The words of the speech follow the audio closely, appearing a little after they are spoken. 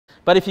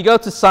But if you go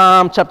to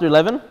Psalm chapter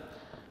 11,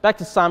 back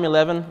to Psalm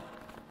 11,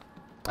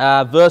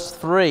 verse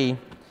 3,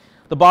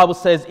 the Bible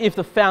says, if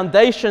the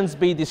foundations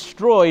be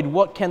destroyed,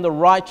 what can the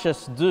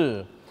righteous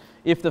do?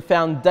 If the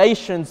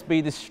foundations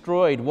be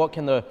destroyed, what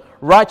can the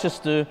righteous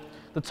do?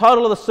 The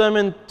title of the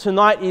sermon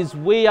tonight is,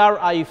 We Are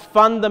a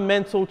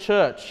Fundamental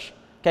Church.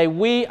 Okay,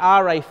 we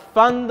are a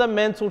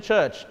fundamental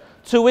church.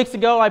 2 weeks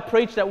ago, I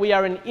preached that we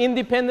are an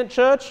independent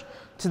church.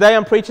 Today,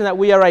 I'm preaching that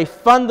we are a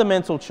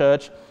fundamental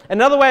church.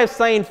 Another way of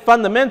saying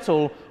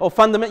fundamental, or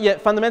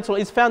fundamental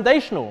is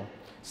foundational.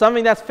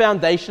 Something that's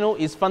foundational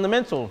is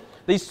fundamental.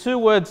 These two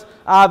words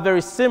are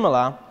very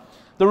similar.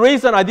 The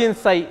reason I didn't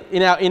say,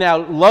 in our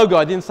logo,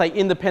 I didn't say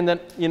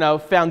independent,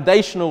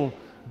 foundational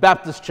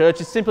Baptist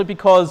church is simply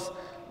because,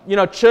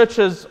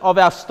 churches of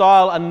our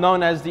style are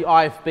known as the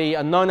IFB,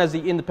 are known as the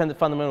Independent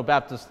Fundamental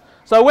Baptist.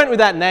 So I went with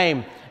that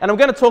name, and I'm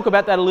going to talk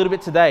about that a little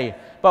bit today.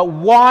 But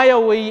why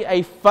are we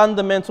a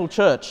fundamental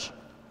church?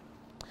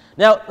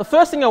 Now, the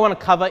first thing I want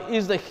to cover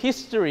is the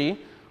history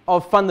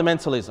of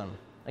fundamentalism,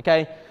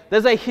 okay?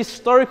 There's a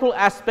historical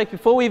aspect,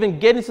 before we even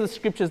get into the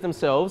scriptures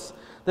themselves,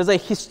 there's a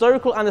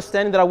historical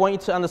understanding that I want you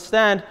to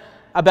understand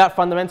about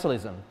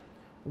fundamentalism.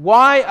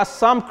 Why do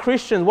some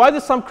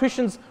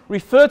Christians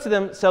refer to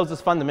themselves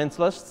as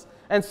fundamentalists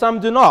and some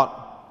do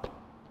not?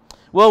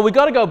 Well, we've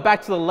got to go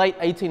back to the late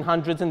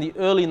 1800s and the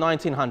early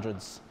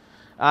 1900s.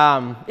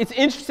 It's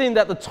interesting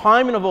that the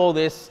timing of all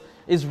this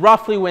is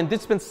roughly when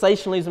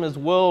dispensationalism as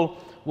well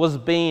was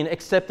being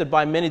accepted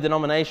by many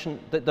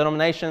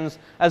denominations,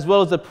 as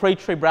well as the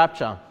pre-trib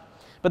rapture.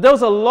 But there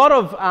was a lot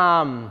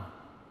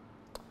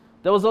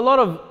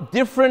of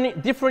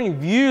differing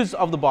views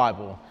of the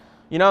Bible,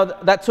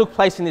 that took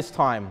place in this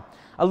time.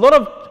 A lot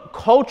of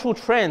cultural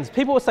trends.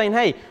 People were saying,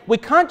 hey, we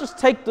can't just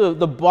take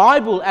the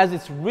Bible as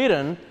it's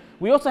written.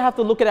 We also have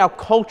to look at our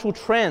cultural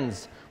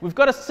trends. We've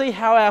got to see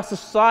how our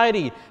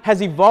society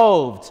has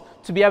evolved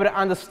to be able to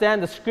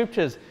understand the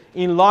scriptures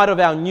in light of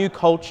our new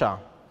culture.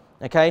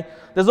 Okay?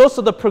 There's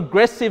also the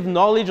progressive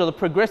knowledge or the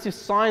progressive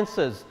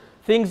sciences.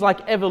 Things like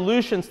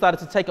evolution started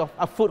to take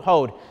a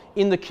foothold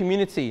in the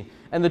community,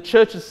 and the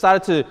churches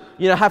started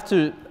to, have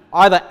to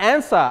either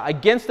answer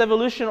against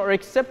evolution or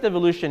accept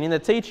evolution in their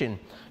teaching.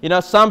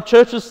 Some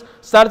churches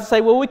started to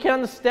say, well, we can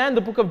understand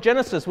the book of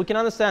Genesis, we can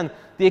understand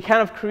the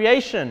account of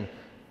creation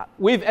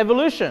with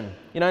evolution.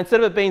 Instead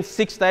of it being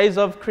 6 days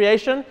of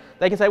creation,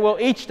 they can say, well,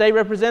 each day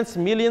represents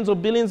millions or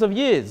billions of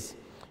years.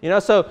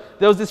 So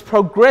there was this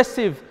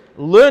progressive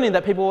learning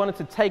that people wanted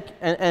to take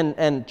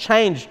and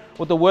change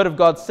what the Word of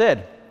God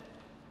said.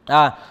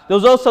 There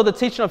was also the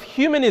teaching of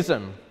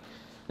humanism.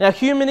 Now,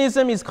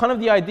 humanism is kind of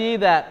the idea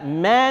that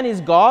man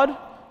is God,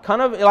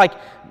 kind of like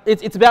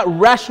it's about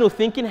rational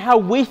thinking, how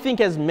we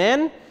think as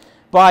men,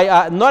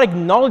 by not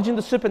acknowledging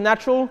the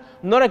supernatural,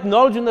 not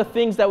acknowledging the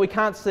things that we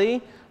can't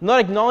see, not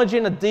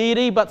acknowledging a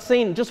deity, but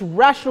seeing just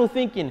rational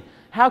thinking.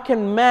 How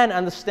can man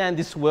understand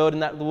this world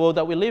and the world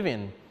that we live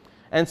in?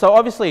 And so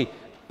obviously,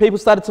 people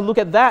started to look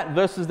at that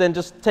versus then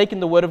just taking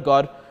the Word of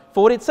God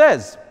for what it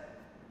says.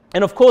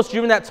 And of course,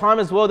 during that time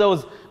as well, there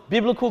was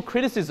biblical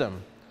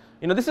criticism.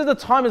 This is the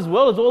time as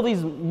well as all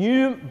these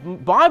new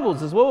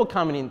Bibles as well were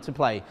coming into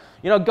play.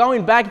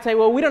 Going back and saying,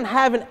 well, we don't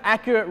have an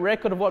accurate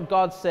record of what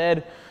God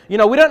said. We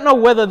don't know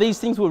whether these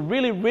things were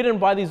really written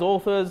by these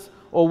authors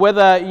or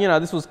whether,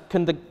 this was,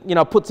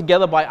 put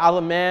together by other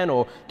men,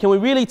 or can we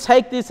really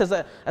take this as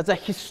a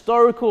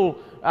historical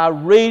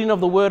reading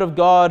of the Word of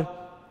God?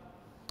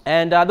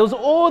 And there was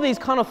all these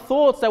kind of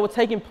thoughts that were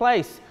taking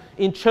place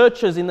in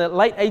churches in the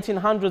late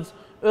 1800s,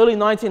 early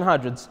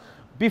 1900s,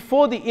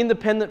 before the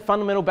independent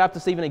fundamental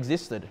Baptists even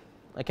existed,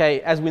 okay,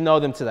 as we know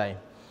them today.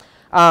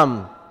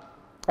 And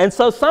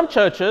so some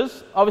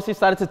churches obviously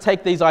started to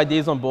take these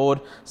ideas on board,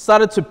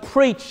 started to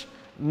preach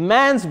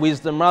man's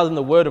wisdom rather than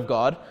the Word of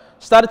God,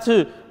 started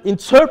to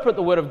interpret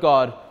the Word of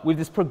God with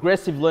this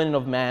progressive learning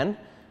of man.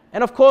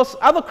 And of course,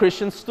 other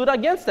Christians stood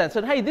against that and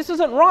said, hey, this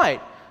isn't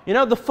right.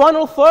 The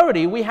final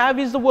authority we have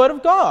is the Word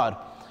of God.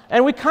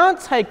 And we can't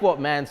take what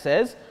man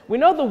says. We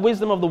know the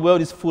wisdom of the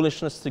world is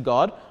foolishness to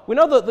God. We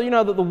know that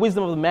that the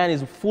wisdom of the man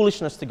is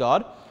foolishness to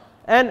God.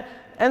 And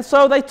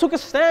so they took a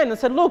stand and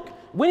said, look,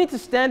 we need to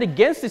stand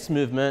against this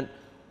movement.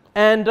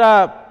 And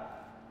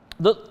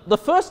the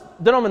first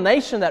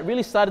denomination that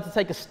really started to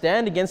take a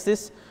stand against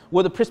this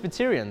were the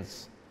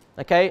Presbyterians.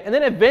 Okay? And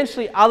then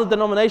eventually other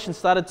denominations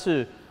started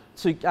to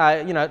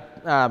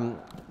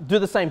do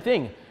the same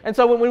thing. And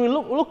so when we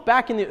look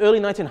back in the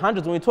early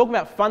 1900s, when we talk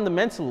about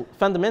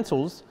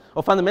fundamentals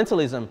or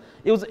fundamentalism,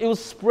 it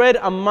was spread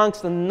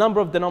amongst a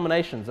number of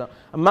denominations,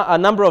 a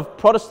number of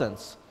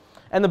Protestants.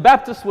 And the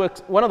Baptists were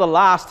one of the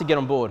last to get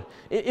on board.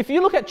 If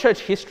you look at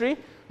church history,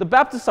 the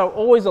Baptists are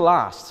always the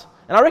last.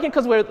 And I reckon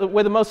because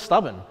we're the most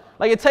stubborn.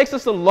 Like, it takes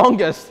us the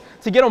longest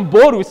to get on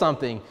board with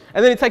something.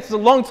 And then it takes us a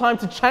long time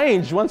to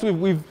change once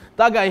we've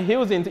dug our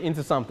heels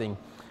into something.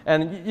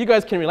 And you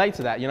guys can relate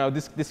to that,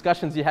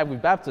 discussions you have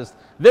with Baptists.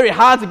 Very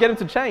hard to get them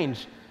to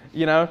change,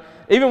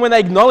 Even when they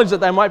acknowledge that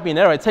they might be in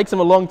error, it takes them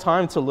a long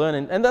time to learn.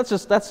 And that's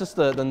just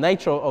the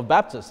nature of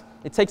Baptists.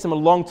 It takes them a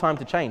long time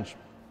to change.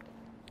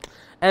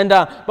 And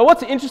but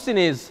what's interesting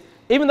is,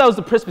 even though it was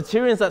the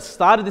Presbyterians that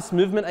started this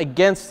movement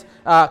against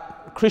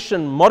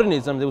Christian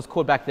modernism, it was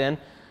called back then,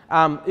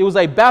 it was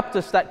a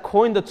Baptist that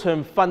coined the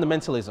term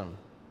fundamentalism.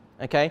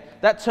 Okay,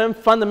 that term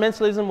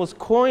fundamentalism was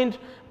coined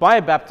by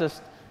a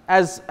Baptist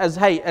as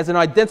an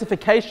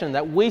identification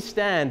that we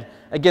stand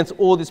against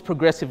all this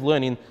progressive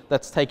learning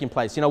that's taking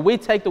place. You know, we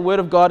take the Word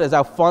of God as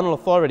our final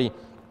authority.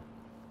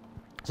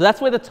 So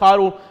that's where the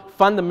title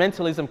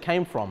fundamentalism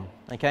came from.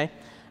 Okay,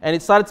 and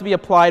it started to be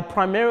applied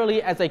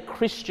primarily as a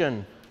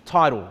Christian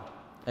title.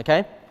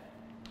 Okay,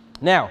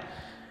 now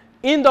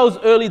in those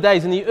early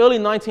days, in the early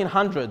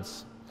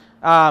 1900s,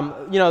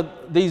 you know,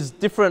 these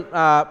different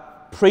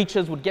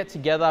preachers would get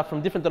together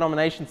from different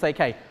denominations and say,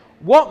 okay,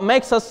 what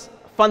makes us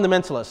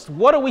fundamentalists?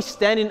 What are we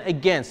standing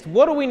against?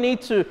 What do we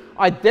need to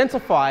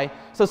identify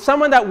so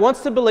someone that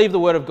wants to believe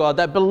the Word of God,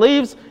 that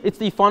believes it's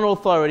the final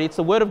authority, it's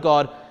the Word of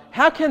God,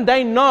 how can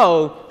they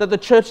know that the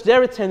church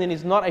they're attending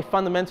is not a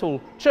fundamental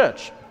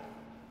church?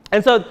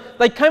 And so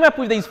they came up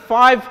with these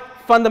 5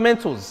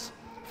 fundamentals.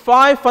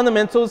 5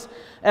 fundamentals,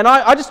 and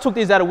I just took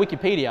these out of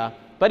Wikipedia,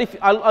 but if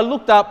I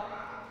looked up,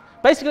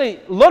 basically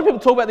a lot of people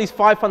talk about these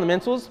 5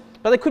 fundamentals,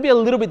 but they could be a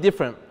little bit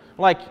different.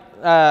 Like,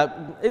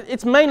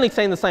 it's mainly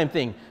saying the same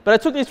thing. But I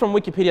took these from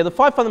Wikipedia. The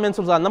 5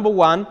 fundamentals are, number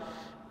 1,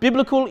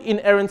 biblical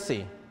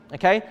inerrancy.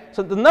 Okay?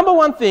 So the number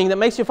 1 thing that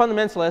makes you a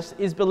fundamentalist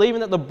is believing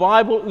that the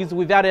Bible is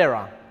without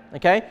error.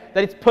 Okay?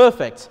 That it's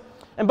perfect.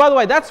 And by the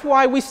way, that's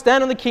why we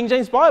stand on the King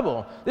James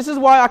Bible. This is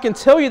why I can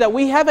tell you that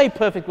we have a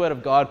perfect Word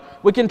of God.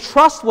 We can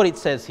trust what it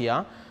says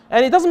here.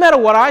 And it doesn't matter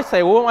what I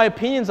say, or what my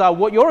opinions are,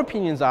 what your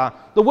opinions are.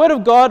 The Word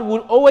of God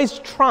will always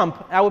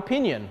trump our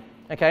opinion.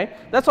 Okay?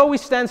 That's why we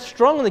stand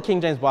strong in the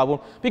King James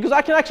Bible, because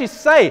I can actually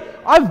say,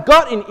 I've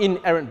got an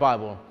inerrant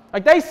Bible.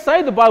 Like, they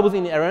say the Bible's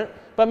inerrant,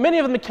 but many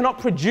of them cannot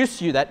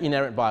produce you that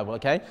inerrant Bible,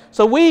 okay?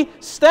 So we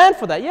stand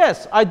for that.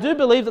 Yes, I do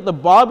believe that the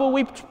Bible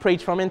we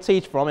preach from and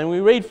teach from and we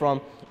read from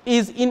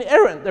is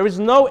inerrant. There is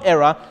no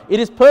error.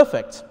 It is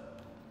perfect.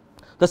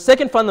 The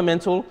second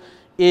fundamental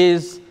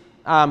is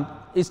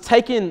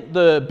taking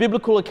the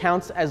biblical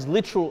accounts as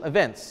literal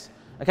events,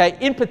 okay?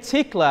 In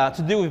particular,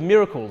 to do with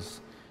miracles.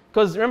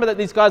 Because remember that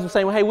these guys were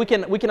saying, well, hey, we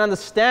can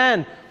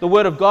understand the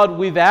Word of God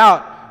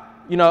without,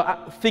 you know,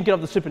 thinking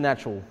of the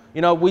supernatural.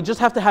 You know, we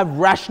just have to have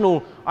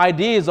rational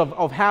ideas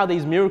of how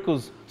these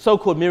miracles,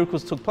 so-called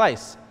miracles, took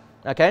place.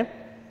 Okay?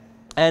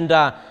 And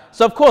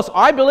so, of course,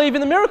 I believe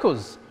in the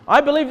miracles. I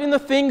believe in the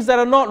things that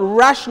are not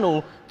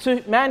rational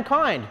to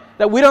mankind,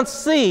 that we don't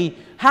see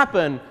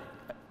happen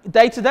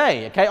day to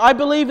day. Okay? I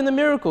believe in the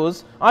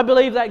miracles. I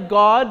believe that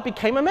God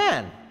became a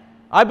man.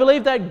 I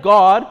believe that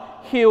God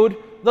healed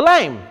the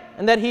lame,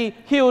 and that he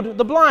healed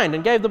the blind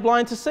and gave the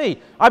blind to see.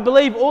 I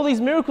believe all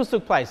these miracles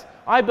took place.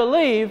 I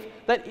believe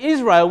that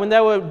Israel, when they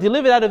were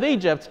delivered out of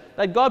Egypt,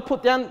 that God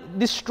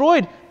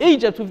destroyed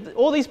Egypt with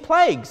all these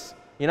plagues.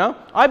 You know,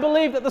 I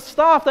believe that the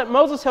staff that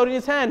Moses held in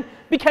his hand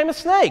became a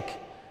snake.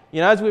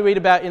 You know, as we read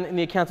about in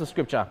the accounts of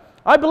Scripture.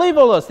 I believe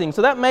all those things,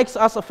 so that makes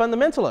us a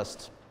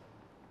fundamentalist.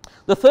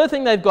 The third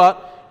thing they've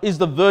got is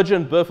the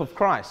virgin birth of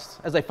Christ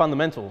as a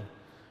fundamental.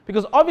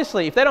 Because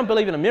obviously, if they don't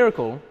believe in a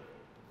miracle,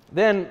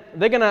 then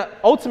they're going to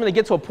ultimately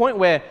get to a point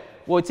where,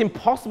 well, it's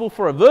impossible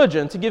for a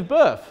virgin to give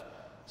birth.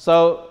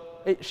 So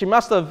she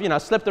must have, you know,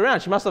 slept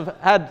around. She must have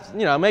had,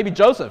 you know, maybe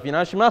Joseph, you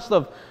know, she must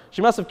have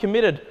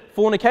committed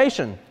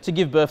fornication to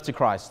give birth to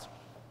Christ.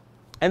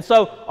 And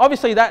so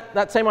obviously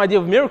that same idea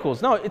of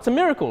miracles, no, it's a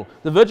miracle.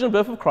 The virgin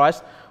birth of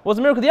Christ was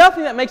a miracle. The other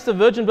thing that makes the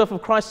virgin birth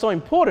of Christ so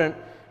important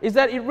is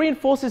that it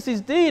reinforces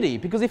his deity.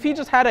 Because if he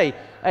just had a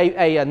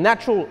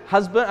natural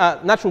husband,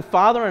 natural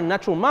father and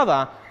natural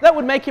mother, that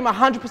would make him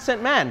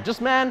 100% man, just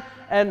man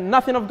and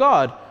nothing of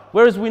God.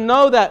 Whereas we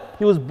know that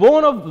he was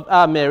born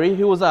of Mary,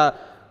 who was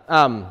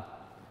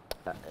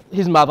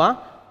his mother,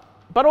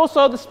 but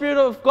also the Spirit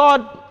of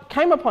God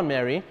came upon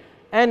Mary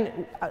and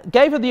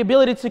gave her the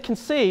ability to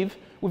conceive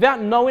without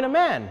knowing a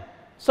man.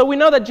 So we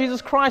know that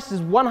Jesus Christ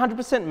is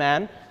 100%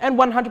 man and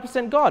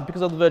 100% God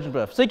because of the virgin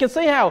birth. So you can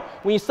see how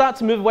when you start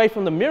to move away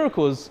from the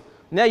miracles,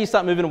 now you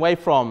start moving away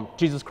from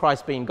Jesus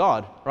Christ being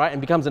God, right?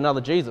 And becomes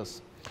another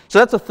Jesus. So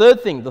that's the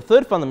third thing, the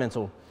third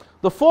fundamental.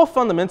 The fourth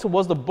fundamental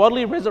was the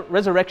bodily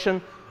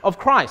resurrection of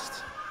Christ.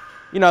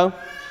 You know,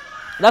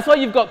 that's why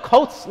you've got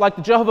cults like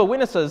the Jehovah's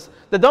Witnesses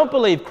that don't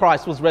believe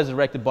Christ was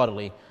resurrected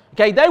bodily.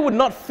 Okay, they would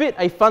not fit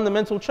a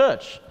fundamental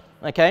church.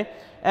 Okay,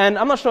 and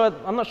I'm not sure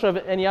of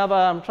any other.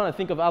 I'm trying to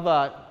think of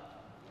other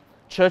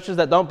churches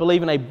that don't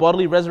believe in a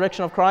bodily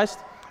resurrection of Christ.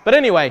 But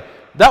anyway,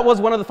 that was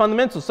one of the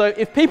fundamentals. So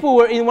if people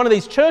were in one of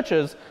these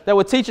churches that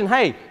were teaching,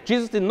 hey,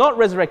 Jesus did not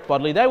resurrect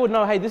bodily, they would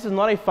know, hey, this is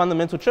not a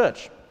fundamental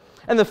church.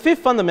 And the fifth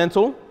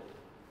fundamental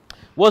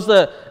was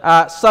the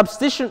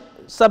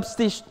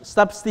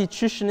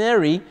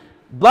substitutionary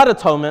blood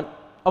atonement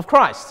of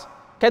Christ.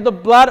 Okay, the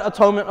blood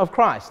atonement of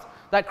Christ.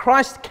 That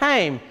Christ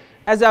came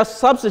as our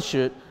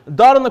substitute,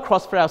 died on the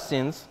cross for our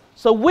sins,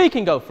 so we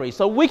can go free,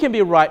 so we can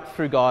be right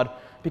through God,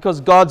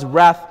 because God's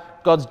wrath,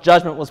 God's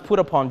judgment was put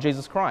upon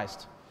Jesus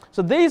Christ.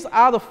 So these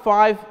are the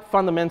 5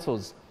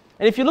 fundamentals.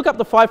 And if you look up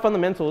the 5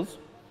 fundamentals,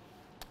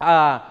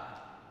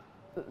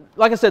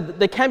 like I said,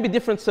 there can be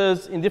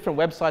differences in different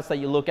websites that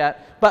you look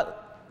at,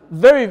 but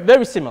very,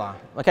 very similar,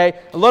 okay?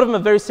 A lot of them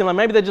are very similar.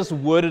 Maybe they're just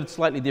worded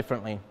slightly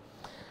differently.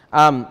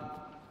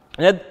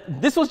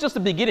 This was just the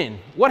beginning.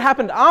 What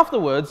happened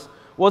afterwards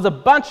was a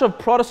bunch of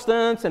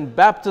Protestants and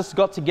Baptists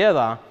got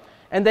together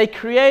and they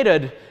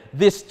created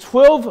this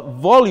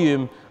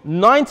 12-volume,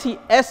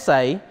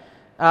 90-essay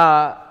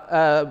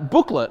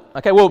booklet.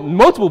 Okay, well,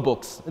 multiple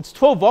books. It's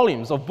 12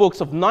 volumes of books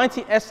of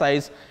 90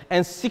 essays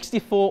and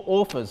 64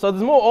 authors. So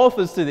there's more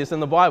authors to this than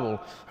the Bible,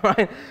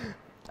 right?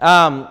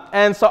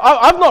 And so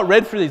I've not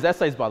read through these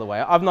essays, by the way.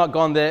 I've not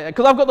gone there,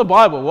 because I've got the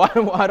Bible.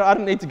 I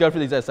don't need to go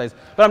through these essays.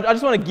 But I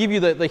just want to give you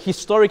the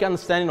historic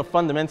understanding of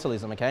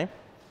fundamentalism, okay?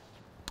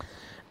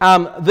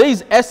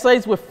 These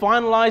essays were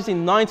finalized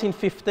in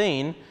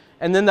 1915,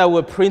 and then they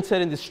were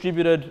printed and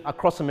distributed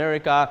across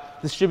America,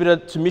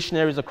 distributed to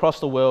missionaries across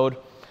the world.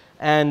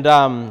 And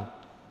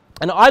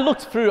I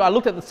looked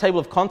at the table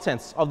of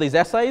contents of these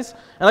essays,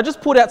 and I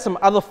just pulled out some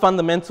other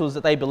fundamentals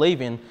that they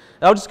believe in. And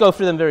I'll just go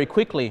through them very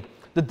quickly.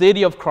 The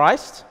deity of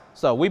Christ,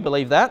 so we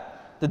believe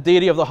that. The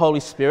deity of the Holy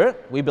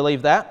Spirit, we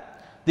believe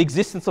that. The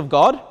existence of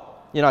God,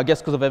 I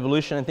guess because of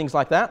evolution and things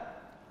like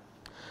that.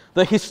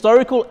 The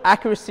historical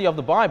accuracy of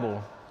the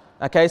Bible,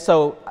 okay,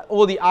 so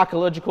all the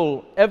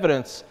archaeological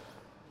evidence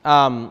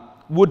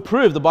would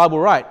prove the Bible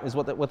right, is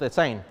what they're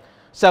saying.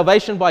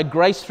 Salvation by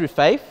grace through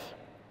faith.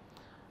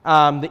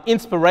 The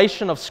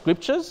inspiration of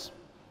scriptures,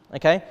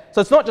 okay?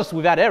 So it's not just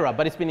without error,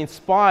 but it's been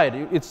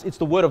inspired. It's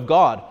the word of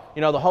God.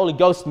 The Holy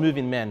Ghost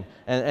moving men.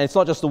 And it's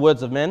not just the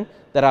words of men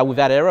that are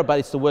without error, but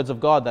it's the words of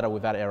God that are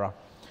without error.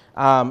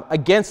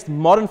 Against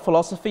modern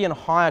philosophy and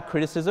higher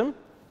criticism.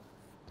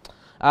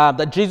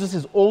 That Jesus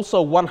is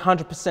also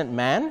 100%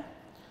 man.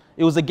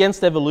 It was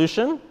against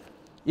evolution.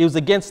 It was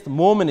against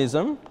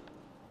Mormonism.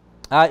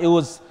 It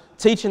was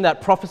teaching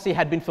that prophecy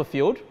had been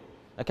fulfilled.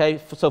 Okay,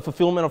 so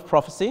fulfillment of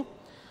prophecy.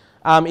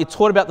 It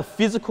taught about the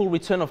physical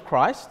return of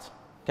Christ,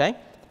 okay?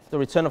 The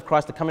return of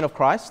Christ, the coming of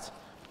Christ.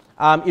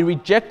 It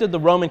rejected the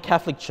Roman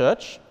Catholic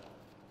Church.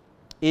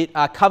 It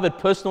covered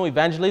personal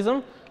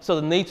evangelism, so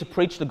the need to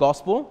preach the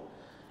gospel,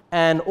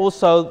 and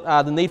also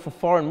the need for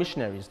foreign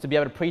missionaries to be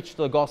able to preach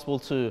the gospel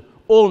to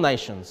all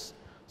nations.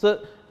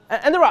 So,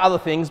 and there are other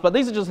things, but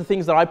these are just the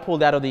things that I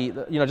pulled out of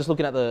just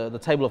looking at the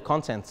table of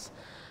contents.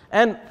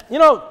 And,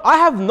 I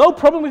have no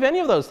problem with any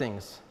of those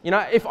things.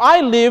 If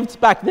I lived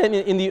back then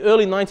in the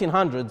early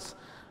 1900s,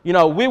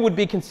 we would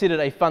be considered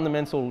a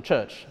fundamental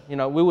church.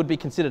 We would be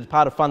considered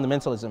part of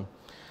fundamentalism.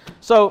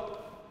 So,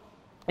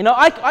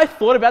 I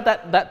thought about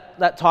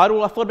that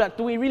title. I thought about,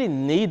 do we really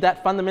need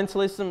that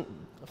fundamental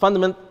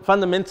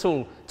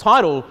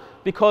title?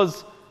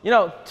 Because,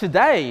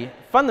 today,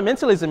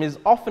 fundamentalism is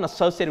often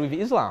associated with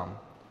Islam.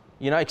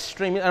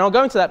 Extreme, and I'll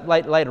go into that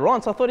later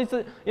on. So I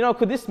thought,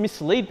 could this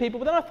mislead people?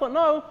 But then I thought,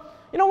 no,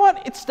 you know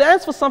what? It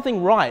stands for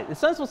something right. It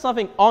stands for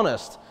something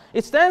honest.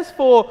 It stands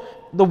for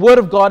the Word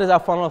of God as our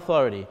final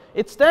authority.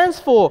 It stands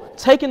for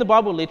taking the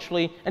Bible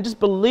literally and just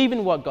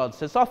believing what God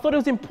says. So I thought it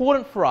was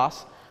important for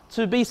us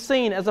to be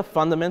seen as a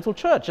fundamental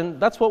church, and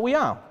that's what we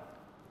are.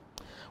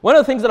 One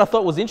of the things that I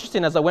thought was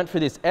interesting as I went through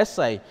this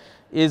essay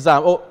is,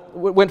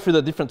 went through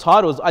the different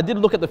titles, I did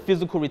look at the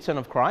physical return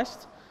of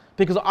Christ.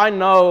 Because I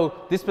know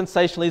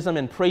dispensationalism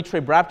and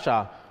pre-trib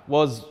rapture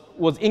was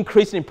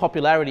increasing in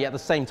popularity at the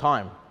same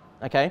time,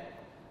 okay?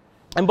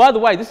 And by the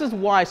way, this is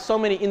why so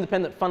many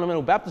independent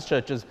fundamental Baptist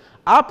churches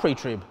are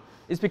pre-trib.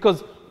 It's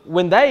because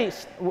when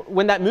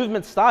that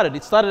movement started,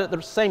 it started at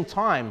the same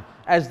time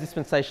as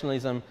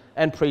dispensationalism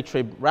and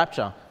pre-trib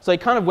rapture. So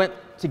it kind of went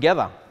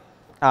together.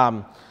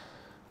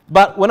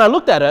 But when I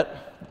looked at it,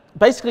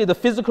 basically the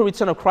physical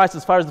return of Christ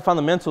as far as the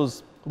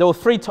fundamentals, there were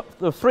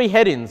three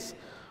headings.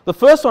 The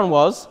first one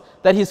was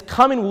that his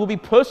coming will be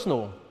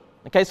personal.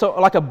 Okay, so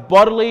like a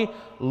bodily,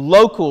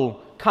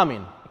 local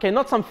coming. Okay,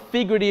 not some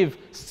figurative,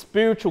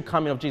 spiritual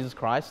coming of Jesus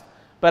Christ,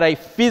 but a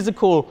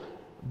physical,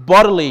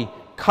 bodily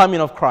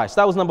coming of Christ.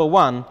 That was number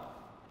one.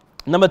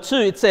 Number two,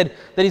 it said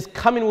that his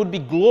coming would be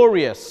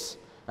glorious.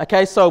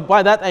 Okay, so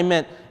by that they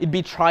meant it'd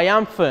be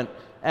triumphant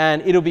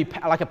and it'll be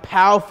like a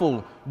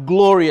powerful,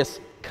 glorious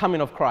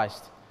coming of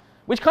Christ.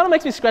 Which kind of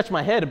makes me scratch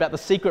my head about the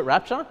secret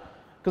rapture.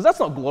 Because that's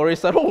not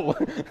glorious at all.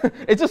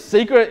 It's just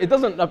secret. It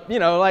doesn't,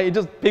 it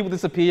just people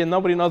disappear and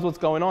nobody knows what's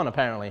going on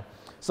apparently.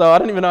 So I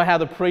don't even know how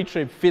the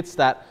pre-trib fits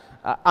that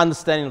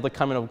understanding of the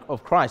coming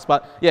of Christ.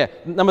 But yeah,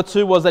 number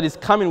two was that his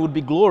coming would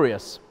be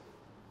glorious.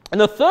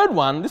 And the third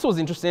one, this was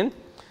interesting,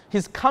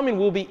 his coming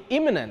will be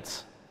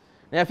imminent.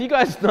 Now if you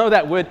guys know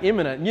that word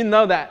imminent, you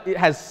know that it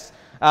has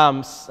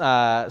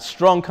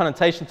strong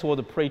connotation toward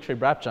the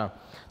pre-trib rapture.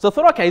 So I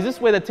thought, okay, is this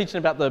where they're teaching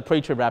about the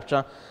pre-trib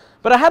rapture?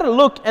 But I had a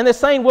look and they're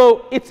saying,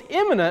 well, it's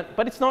imminent,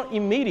 but it's not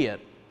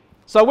immediate.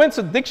 So I went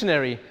to the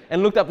dictionary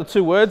and looked up the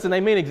two words and they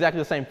mean exactly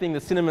the same thing,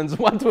 the synonyms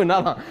one to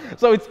another.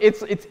 So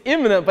it's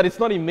imminent, but it's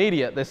not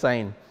immediate, they're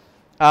saying.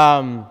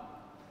 And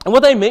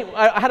what they mean,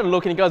 I had a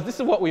look and he goes, this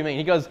is what we mean.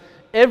 He goes,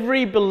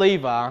 every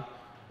believer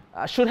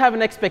should have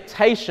an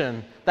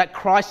expectation that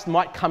Christ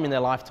might come in their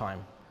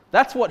lifetime.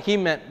 That's what he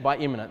meant by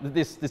imminent,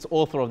 this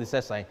author of this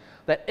essay,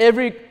 that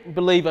every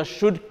believer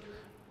should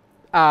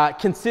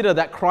consider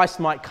that Christ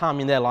might come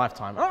in their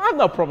lifetime. I have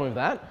no problem with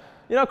that.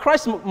 You know,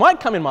 Christ might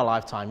come in my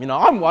lifetime. You know,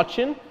 I'm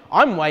watching,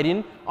 I'm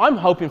waiting, I'm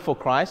hoping for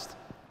Christ.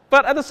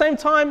 But at the same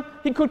time,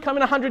 he could come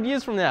in 100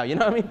 years from now. You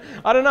know what I mean?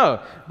 I don't know.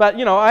 But,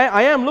 you know,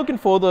 I am looking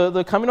for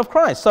the coming of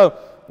Christ. So,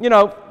 you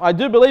know, I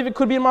do believe it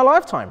could be in my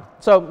lifetime.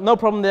 So no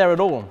problem there at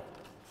all.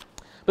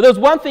 But there was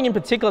one thing in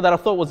particular that I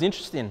thought was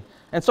interesting.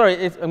 And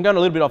sorry, I'm going a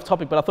little bit off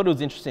topic, but I thought it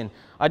was interesting.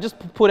 I just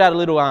put out a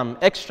little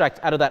extract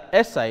out of that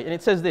essay, and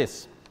it says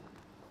this.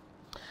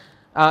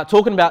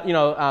 Talking about, you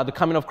know, the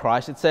coming of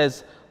Christ, it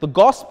says, the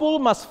gospel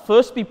must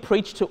first be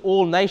preached to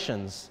all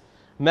nations.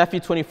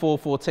 Matthew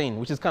 24:14,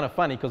 which is kind of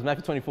funny because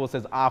Matthew 24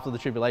 says after the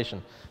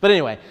tribulation. But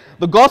anyway,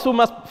 the gospel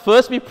must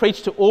first be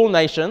preached to all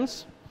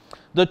nations.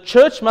 The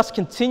church must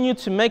continue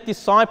to make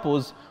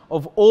disciples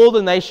of all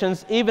the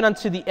nations, even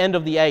unto the end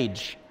of the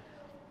age.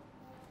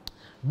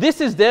 This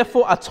is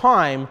therefore a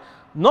time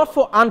not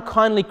for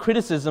unkindly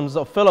criticisms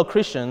of fellow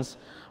Christians,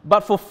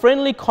 but for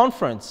friendly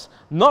conference,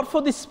 not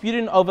for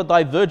disputing over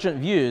divergent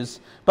views,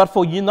 but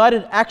for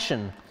united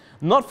action,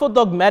 not for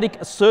dogmatic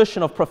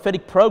assertion of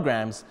prophetic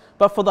programs,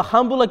 but for the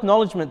humble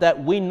acknowledgement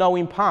that we know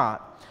in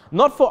part,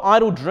 not for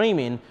idle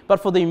dreaming,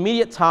 but for the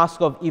immediate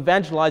task of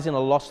evangelizing a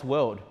lost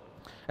world.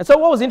 And so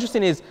what was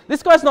interesting is,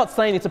 this guy's not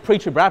saying it's a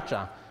pre-trib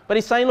rapture, but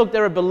he's saying, look,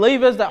 there are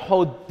believers that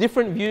hold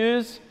different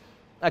views,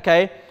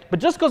 okay? But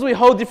just because we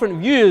hold different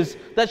views,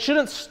 that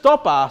shouldn't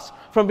stop us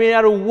from being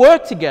able to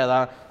work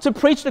together to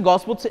preach the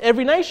gospel to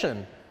every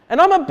nation.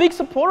 And I'm a big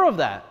supporter of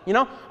that. You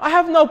know, I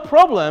have no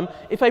problem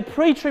if a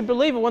pre-trib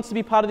believer wants to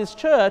be part of this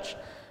church,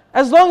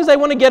 as long as they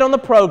want to get on the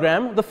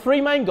program, the three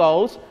main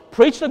goals: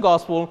 preach the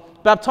gospel,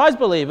 baptize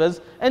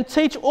believers, and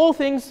teach all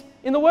things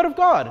in the Word of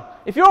God.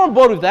 If you're on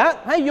board with that,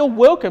 hey, you're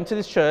welcome to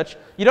this church.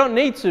 You don't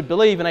need to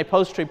believe in a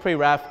post-trib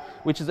pre-raf,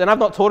 which is, and I've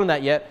not taught them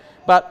that yet,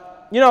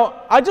 but, you know,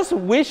 I just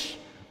wish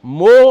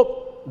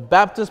more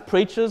Baptist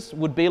preachers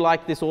would be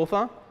like this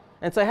author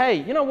and say, hey,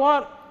 you know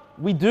what?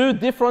 We do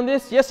differ on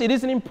this. Yes, it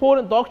is an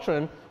important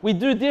doctrine. We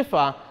do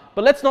differ,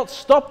 but let's not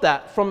stop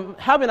that from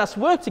having us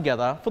work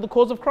together for the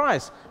cause of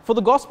Christ, for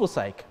the gospel's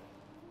sake.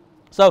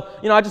 So,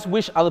 you know, I just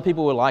wish other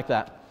people were like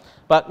that.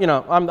 But, you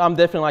know, I'm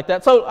definitely like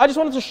that. So I just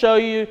wanted to show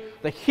you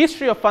the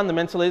history of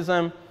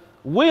fundamentalism.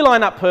 We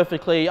line up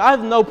perfectly. I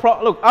have no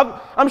problem. Look,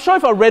 I'm sure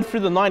if I read through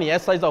the 90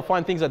 essays, I'll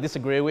find things I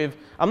disagree with.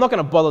 I'm not going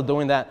to bother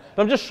doing that.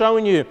 But I'm just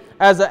showing you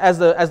as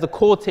the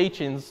core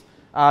teachings,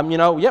 you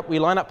know, yep, we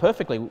line up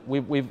perfectly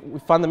with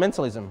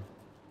fundamentalism.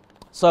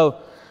 So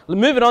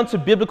moving on to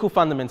biblical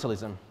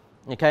fundamentalism,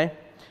 okay?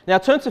 Now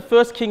turn to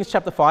 1 Kings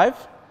chapter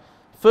 5.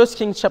 1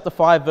 Kings chapter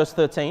 5, verse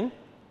 13.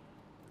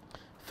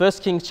 1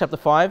 Kings chapter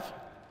 5,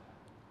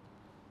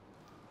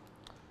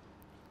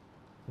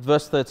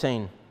 verse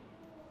 13.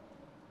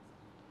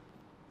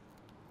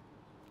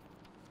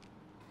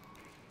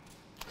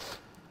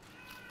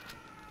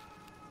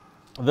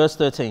 Verse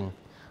 13.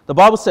 The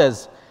Bible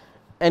says,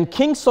 and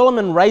King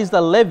Solomon raised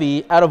a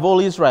levy out of all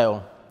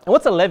Israel. And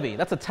what's a levy?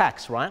 That's a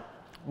tax, right?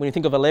 When you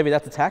think of a levy,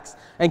 that's a tax.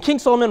 And King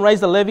Solomon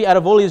raised a levy out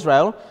of all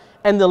Israel,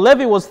 and the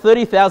levy was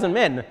 30,000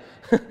 men.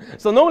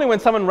 So normally when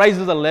someone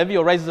raises a levy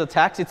or raises a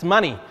tax, it's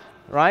money,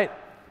 right?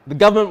 The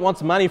government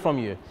wants money from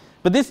you.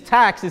 But this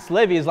tax, this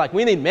levy is like,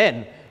 we need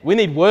men. We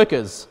need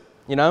workers,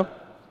 you know?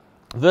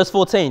 Verse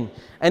 14.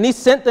 And he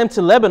sent them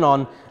to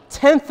Lebanon,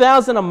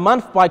 10,000 a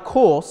month by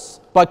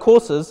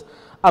courses.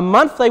 A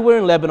month they were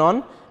in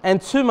Lebanon, and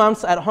 2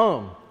 months at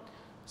home.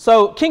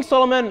 So King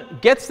Solomon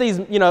gets these,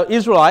 you know,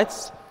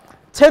 Israelites,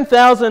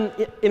 10,000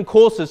 in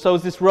courses. So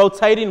it's this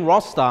rotating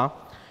roster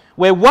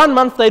where 1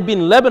 month they'd be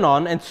in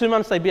Lebanon and 2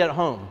 months they'd be at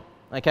home,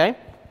 okay?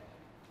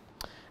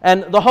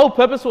 And the whole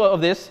purpose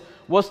of this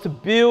was to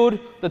build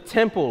the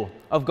temple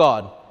of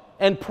God.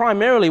 And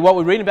primarily what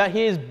we're reading about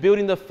here is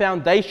building the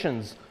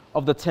foundations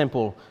of the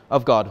temple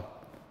of God.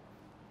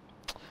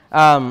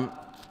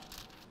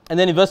 And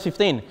then in verse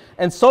 15,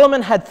 and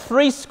Solomon had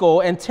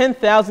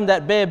 70,000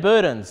 that bear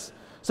burdens.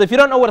 So if you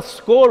don't know what a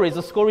score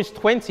is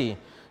 20.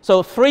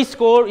 So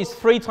 70 is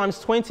 3 times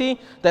 20,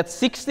 that's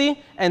 60,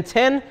 and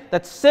 10,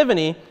 that's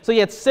 70. So he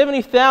had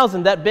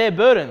 70,000 that bear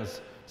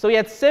burdens. So he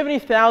had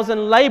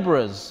 70,000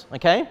 laborers,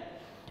 okay?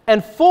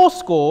 And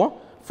 4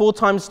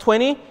 times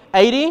 20,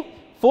 80,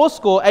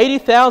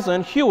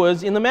 80,000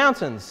 hewers in the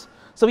mountains.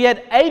 So he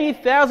had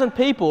 80,000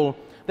 people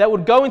that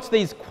would go into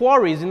these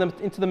quarries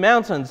into the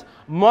mountains,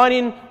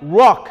 mining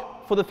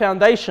rock for the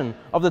foundation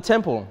of the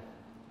temple.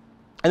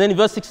 And then in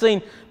verse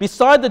 16,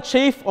 beside the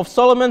chief of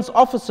Solomon's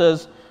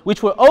officers,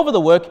 which were over the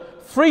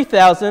work,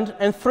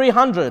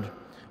 3,300,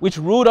 which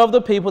ruled over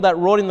the people that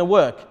wrought in the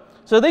work.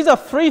 So these are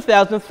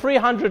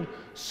 3,300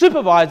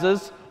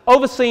 supervisors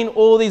overseeing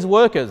all these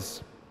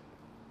workers.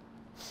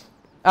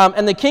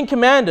 And the king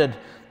commanded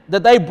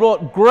that they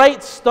brought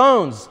great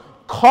stones,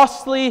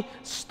 costly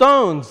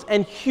stones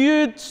and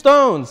hewed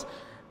stones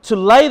to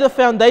lay the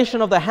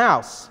foundation of the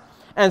house.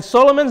 And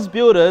Solomon's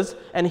builders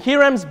and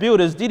Hiram's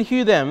builders did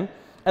hew them,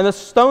 and the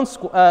stone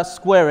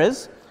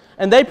squarers,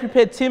 and they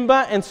prepared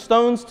timber and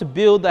stones to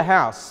build the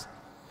house.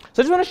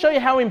 So I just want to show you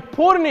how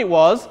important it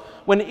was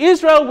when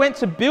Israel went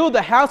to build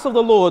the house of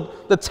the Lord,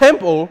 the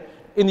temple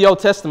in the Old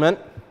Testament,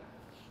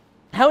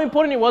 how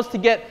important it was to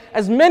get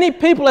as many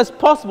people as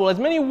possible, as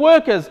many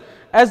workers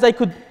as they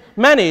could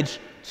manage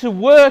to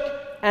work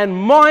and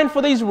mine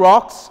for these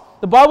rocks.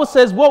 The Bible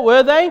says, what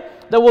were they?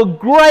 They were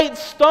great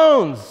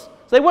stones.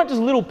 So they weren't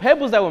just little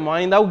pebbles they were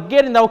mining. They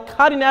were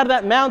cutting out of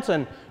that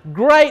mountain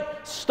great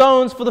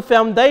stones for the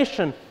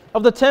foundation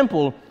of the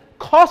temple.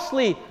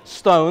 Costly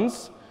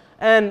stones.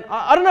 And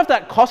I don't know if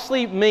that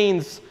costly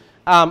means,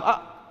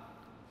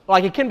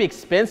 like it can be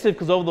expensive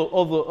because of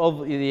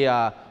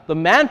the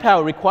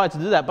manpower required to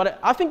do that. But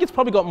I think it's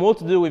probably got more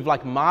to do with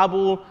like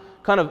marble,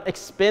 kind of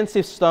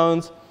expensive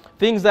stones,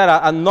 things that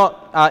are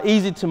not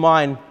easy to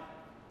mine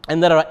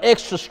and that are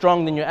extra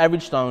strong than your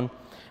average stone.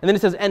 And then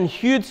it says, and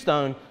hewed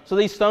stone. So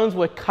these stones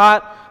were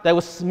cut, they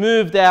were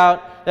smoothed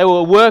out, they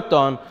were worked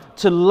on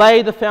to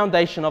lay the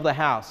foundation of the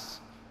house.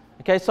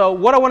 Okay, so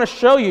what I want to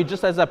show you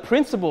just as a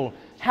principle,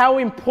 how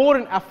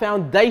important our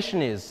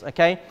foundation is,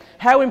 okay?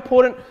 How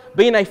important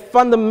being a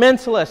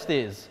fundamentalist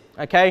is,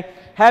 okay?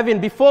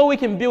 Before we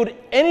can build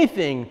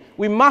anything,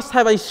 we must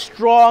have a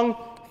strong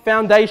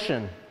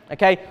foundation,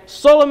 okay?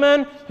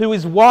 Solomon, who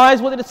is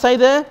wise, what did it say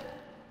there?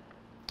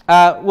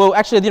 Well,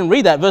 actually, I didn't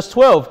read that. Verse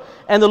 12.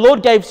 And the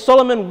Lord gave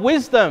Solomon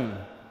wisdom.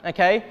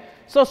 Okay?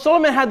 So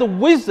Solomon had the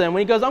wisdom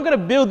when he goes, I'm going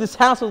to build this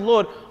house of the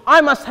Lord.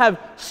 I must have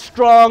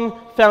strong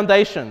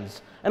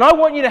foundations. And I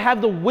want you to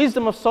have the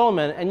wisdom of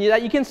Solomon, and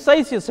that you can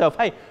say to yourself,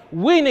 hey,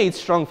 we need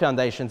strong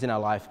foundations in our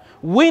life.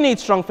 We need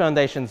strong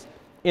foundations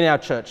in our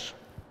church.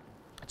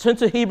 Turn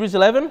to Hebrews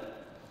 11.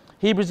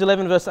 Hebrews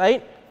 11 verse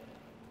 8.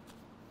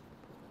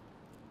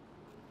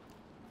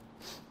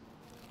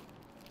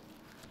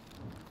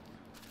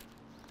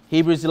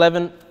 Hebrews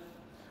 11,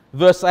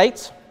 verse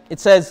 8, it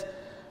says,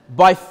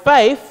 by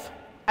faith,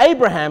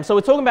 Abraham, so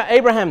we're talking about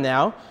Abraham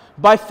now,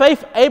 by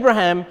faith,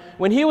 Abraham,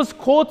 when he was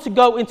called to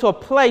go into a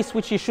place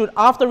which he should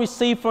after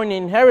receive for an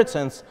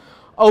inheritance,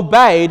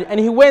 obeyed, and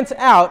he went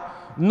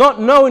out,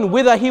 not knowing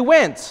whither he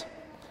went.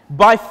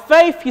 By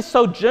faith, he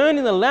sojourned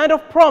in the land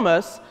of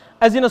promise,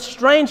 as in a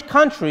strange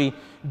country,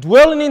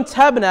 dwelling in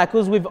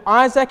tabernacles with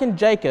Isaac and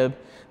Jacob,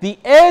 the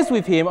heirs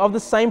with him of the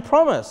same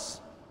promise.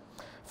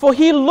 For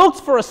he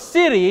looked for a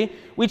city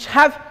which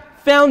hath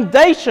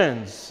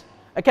foundations.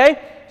 Okay?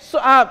 So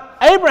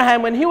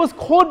Abraham, when he was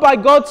called by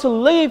God to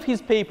leave his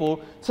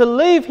people, to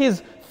leave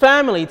his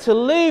family, to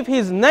leave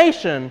his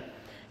nation,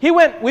 he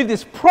went with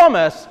this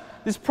promise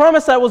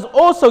that was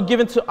also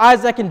given to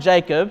Isaac and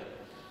Jacob.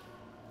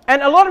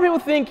 And a lot of people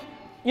think,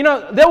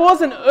 there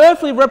was an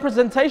earthly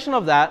representation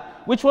of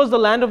that, which was the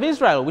land of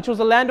Israel, which was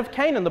the land of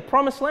Canaan, the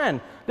promised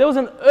land. There was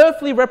an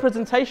earthly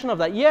representation of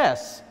that,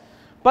 yes.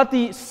 But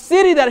the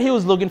city that he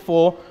was looking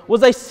for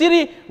was a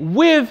city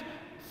with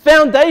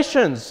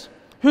foundations,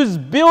 whose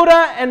builder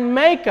and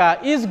maker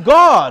is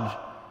God.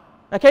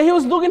 Okay, he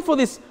was looking for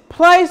this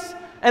place,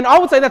 and I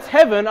would say that's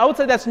heaven. I would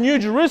say that's New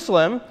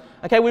Jerusalem.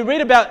 Okay, we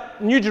read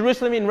about New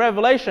Jerusalem in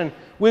Revelation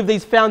with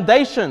these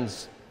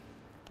foundations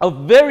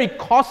of very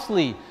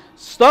costly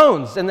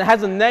stones, and it has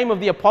the name of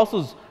the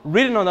apostles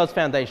written on those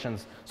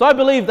foundations. So I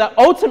believe that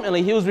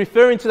ultimately he was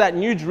referring to that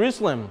New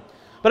Jerusalem.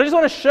 But I just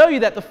want to show you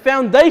that the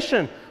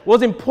foundation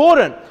was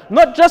important.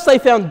 Not just a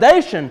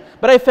foundation,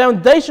 but a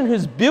foundation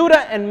whose builder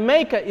and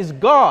maker is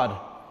God.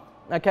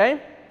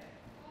 Okay?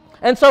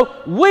 And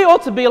so we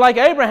ought to be like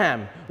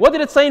Abraham. What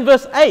did it say in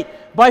verse 8?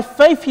 By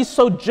faith he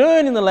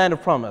sojourned in the land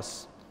of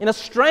promise, in a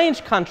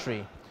strange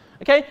country.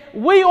 Okay?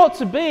 We ought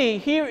to be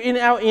here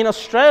in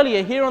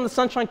Australia, here on the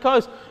Sunshine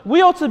Coast,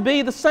 we ought to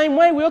be the same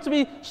way. We ought to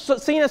be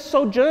seen as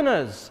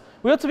sojourners.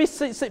 We ought to be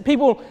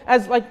people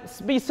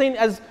be seen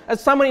as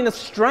someone in a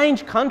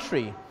strange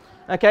country.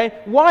 Okay?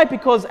 Why?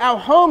 Because our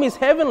home is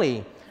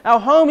heavenly. Our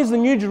home is the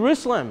New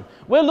Jerusalem.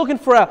 We're looking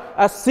for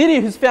a city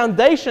whose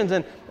foundations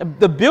and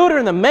the builder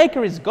and the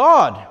maker is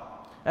God.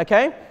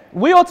 Okay?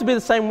 We ought to be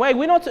the same way.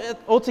 We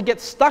ought to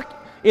get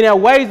stuck in our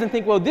ways and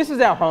think, well, this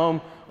is our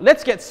home.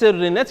 Let's get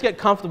settled in. Let's get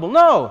comfortable.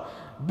 No.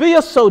 Be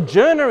a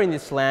sojourner in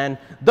this land.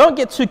 Don't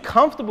get too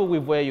comfortable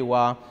with where you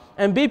are.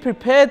 And be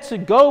prepared to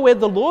go where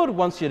the Lord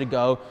wants you to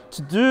go,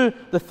 to do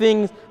the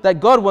things that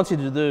God wants you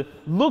to do.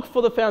 Look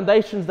for the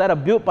foundations that are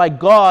built by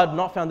God,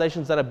 not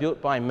foundations that are built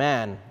by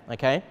man.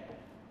 Okay?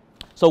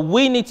 So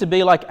we need to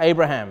be like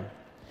Abraham.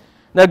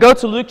 Now go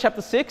to Luke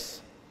chapter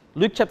 6.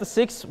 Luke chapter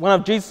 6, one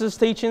of Jesus'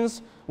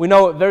 teachings. We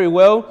know it very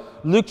well.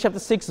 Luke chapter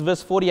 6,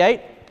 verse 48.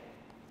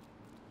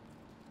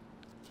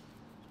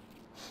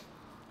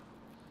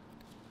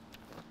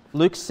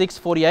 Luke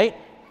 6:48.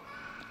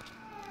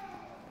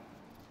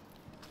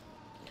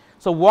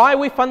 So why are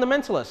we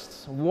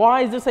fundamentalists?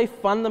 Why is this a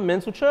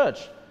fundamental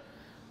church?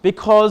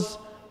 Because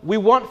we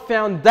want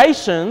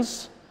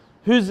foundations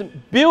whose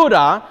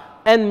builder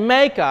and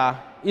maker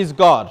is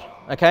God.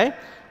 Okay?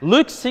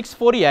 Luke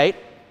 6:48.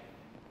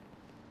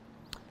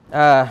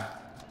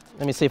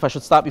 Let me see if I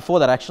should start before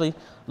that actually.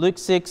 Luke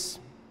 6.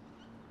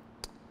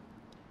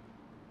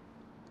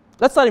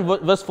 Let's start in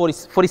verse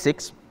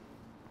 46.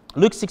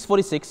 Luke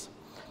 6:46,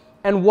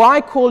 "And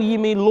why call ye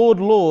me Lord,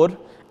 Lord,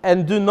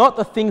 and do not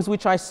the things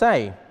which I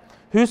say?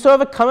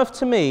 Whosoever cometh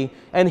to me,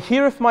 and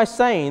heareth my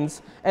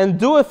sayings, and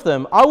doeth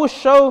them, I will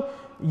show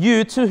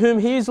you to whom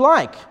he is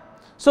like."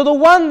 So the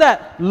one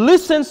that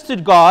listens to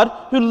God,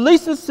 who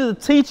listens to the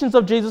teachings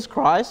of Jesus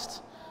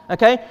Christ,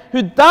 okay,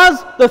 who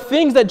does the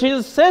things that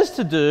Jesus says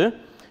to do,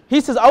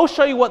 he says, I'll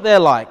show you what they're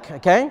like,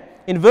 okay?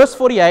 In verse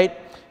 48,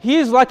 he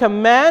is like a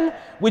man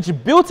which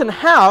built an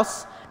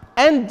house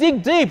and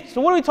dig deep.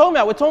 So what are we talking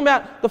about? We're talking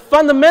about the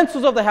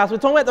fundamentals of the house. We're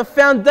talking about the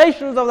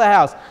foundations of the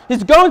house.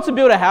 He's going to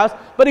build a house,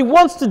 but he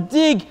wants to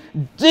dig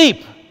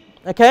deep,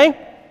 okay?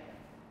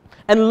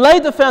 And lay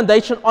the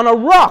foundation on a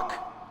rock,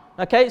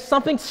 okay?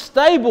 Something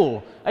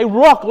stable, a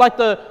rock like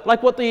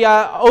what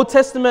the Old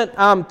Testament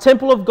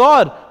temple of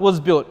God was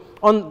built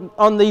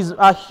on these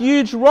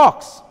huge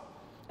rocks.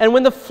 And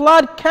when the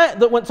flood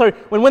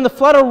when the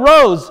flood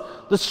arose,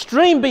 the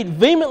stream beat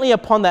vehemently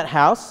upon that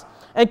house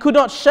and could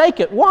not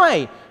shake it.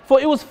 Why? For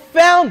it was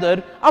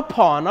founded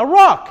upon a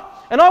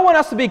rock. And I want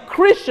us to be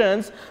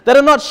Christians that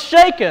are not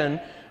shaken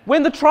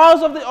when the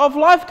trials of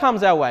life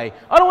comes our way.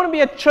 I don't want to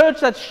be a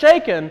church that's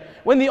shaken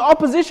when the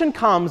opposition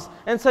comes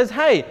and says,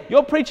 hey,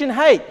 you're preaching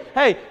hate.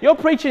 Hey, you're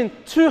preaching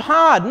too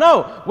hard.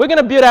 No, we're going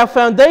to build our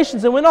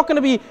foundations, and we're not going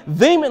to be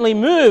vehemently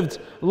moved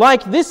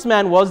like this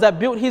man was that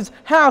built his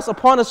house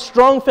upon a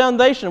strong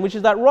foundation, which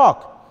is that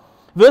rock.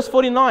 Verse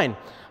 49,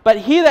 "But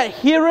he that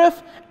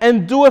heareth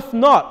and doeth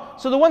not."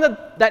 So the one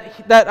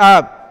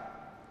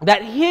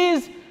that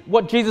hears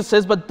what Jesus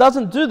says but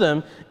doesn't do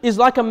them is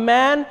like a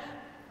man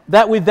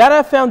that without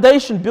a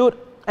foundation built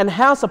an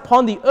house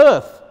upon the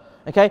earth,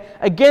 okay,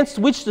 against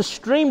which the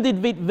stream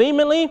did beat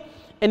vehemently,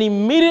 and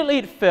immediately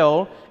it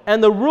fell,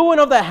 and the ruin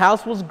of the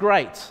house was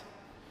great.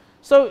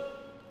 So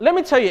let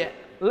me tell you,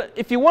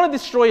 if you want to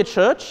destroy a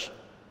church,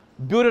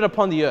 build it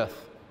upon the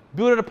earth.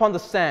 Build it upon the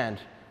sand.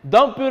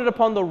 Don't build it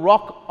upon the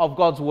rock of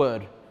God's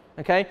word.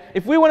 Okay?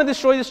 If we want to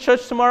destroy this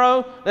church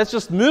tomorrow, let's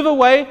just move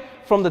away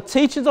from the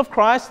teachings of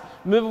Christ,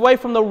 move away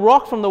from the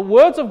rock, from the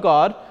words of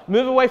God,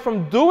 move away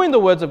from doing the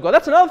words of God.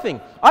 That's another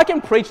thing. I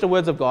can preach the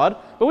words of God,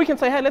 but we can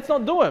say, hey, let's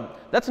not do them.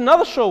 That's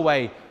another sure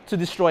way to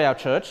destroy our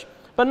church.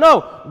 But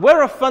no,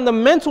 we're a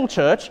fundamental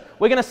church.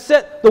 We're going to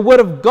set the word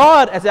of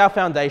God as our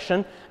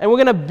foundation, and we're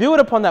going to build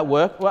upon that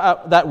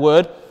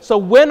word, so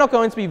we're not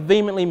going to be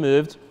vehemently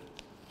moved,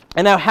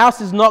 and our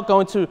house is not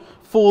going to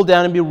fall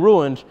down and be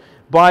ruined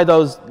by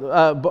those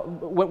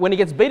when it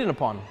gets beaten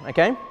upon.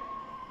 Okay.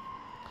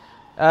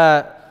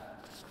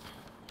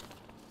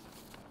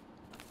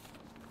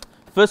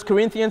 1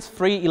 Corinthians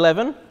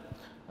 3:11.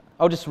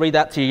 I'll just read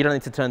that to you. You don't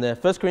need to turn there.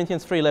 1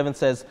 Corinthians 3:11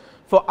 says,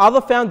 "For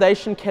other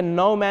foundation can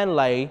no man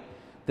lay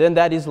than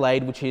that is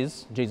laid, which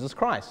is Jesus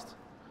Christ."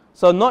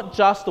 So not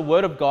just the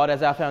word of God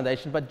as our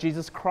foundation, but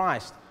Jesus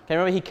Christ. Okay,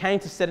 remember, he came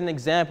to set an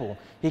example.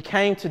 He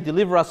came to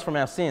deliver us from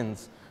our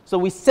sins. So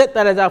we set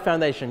that as our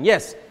foundation.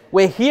 Yes,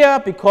 we're here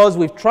because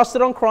we've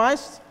trusted on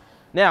Christ.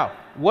 Now,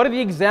 what are the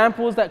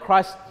examples that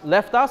Christ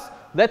left us?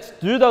 Let's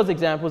do those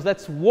examples.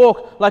 Let's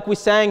walk, like we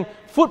sang,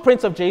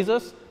 footprints of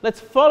Jesus. Let's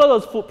follow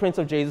those footprints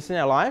of Jesus in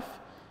our life.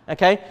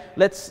 Okay?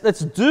 Let's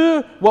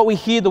do what we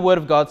hear the Word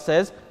of God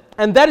says.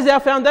 And that is our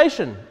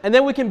foundation. And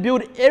then we can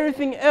build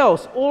everything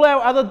else, all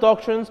our other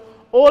doctrines,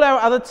 all our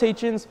other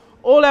teachings,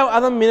 all our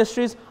other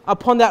ministries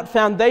upon that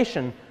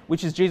foundation,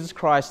 which is Jesus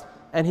Christ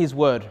and His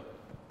Word.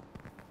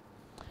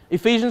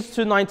 Ephesians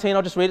 2:19,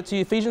 I'll just read it to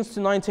you. Ephesians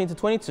 2:19 to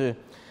 22.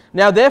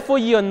 "Now therefore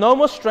ye are no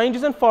more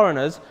strangers and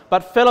foreigners,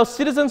 but fellow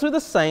citizens with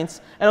the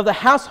saints and of the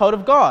household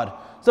of God."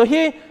 So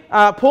here,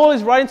 Paul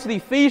is writing to the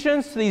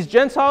Ephesians, to these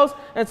Gentiles,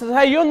 and says,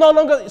 hey, you're no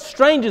longer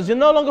strangers, you're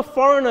no longer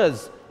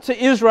foreigners to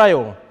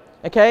Israel.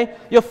 Okay?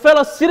 You're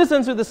fellow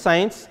citizens with the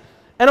saints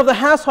and of the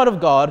household of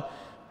God,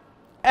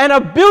 and are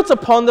built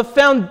upon the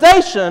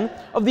foundation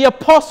of the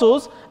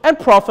apostles and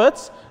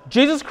prophets,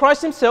 Jesus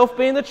Christ Himself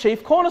being the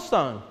chief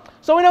cornerstone.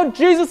 So we know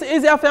Jesus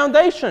is our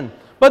foundation.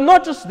 But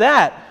not just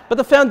that, but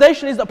the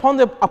foundation is upon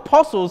the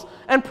apostles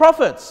and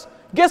prophets.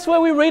 Guess where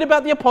we read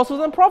about the apostles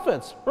and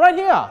prophets? Right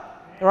here.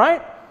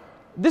 Right?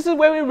 This is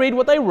where we read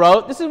what they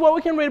wrote. This is what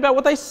we can read about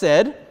what they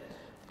said.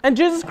 And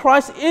Jesus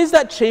Christ is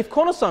that chief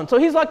cornerstone. So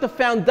He's like the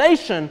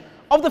foundation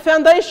of the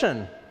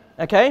foundation.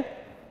 Okay?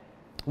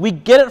 We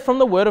get it from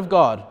the Word of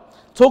God.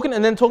 Talking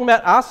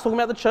about us, talking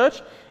about the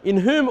church, "In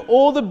whom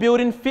all the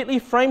building fitly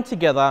framed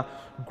together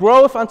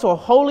groweth unto a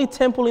holy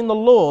temple in the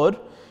Lord,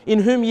 in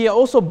whom ye are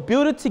also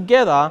builded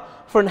together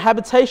for an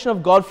habitation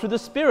of God through the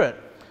Spirit."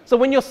 So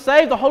when you're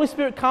saved, the Holy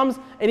Spirit comes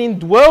and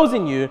indwells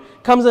in you,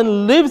 comes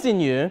and lives in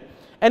you,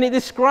 and it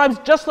describes,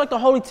 just like the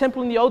holy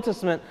temple in the Old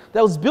Testament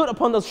that was built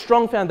upon those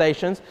strong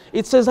foundations,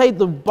 it says, hey,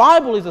 the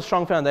Bible is a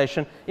strong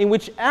foundation in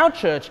which our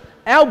church,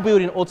 our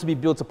building ought to be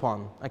built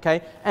upon.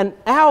 Okay? And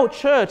our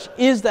church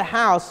is the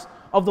house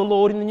of the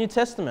Lord in the New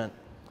Testament.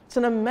 It's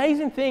an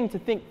amazing thing to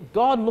think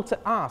God looks at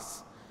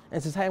us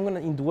and says, hey, I'm going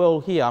to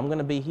indwell here, I'm going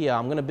to be here,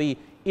 I'm going to be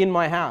in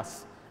my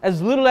house. As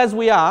little as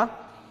we are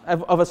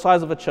of a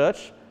size of a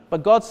church,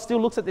 but God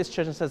still looks at this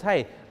church and says,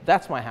 hey,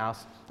 that's my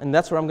house, and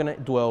that's where I'm going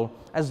to dwell,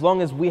 as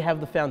long as we have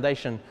the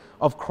foundation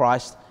of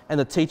Christ and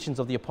the teachings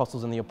of the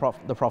apostles and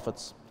the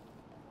prophets.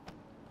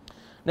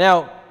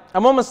 Now,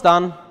 I'm almost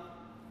done.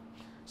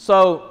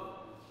 So,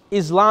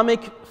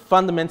 Islamic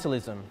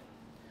fundamentalism.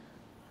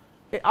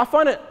 I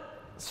find it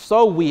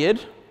so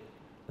weird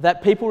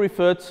that people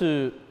refer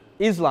to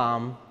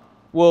Islam,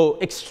 well,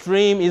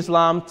 extreme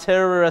Islam,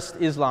 terrorist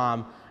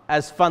Islam,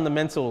 as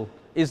fundamental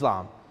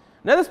Islam.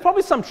 Now, there's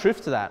probably some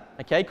truth to that,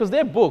 okay? Because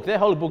their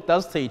holy book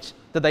does teach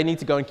that they need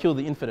to go and kill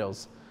the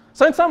infidels.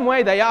 So in some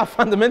way, they are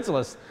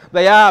fundamentalists.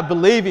 They are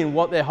believing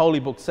what their holy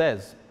book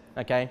says,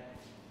 okay?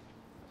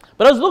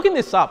 But I was looking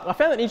this up. I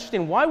found it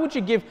interesting. Why would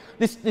you give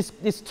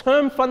this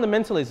term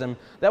fundamentalism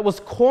that was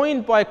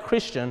coined by a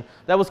Christian,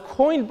 that was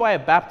coined by a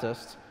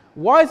Baptist,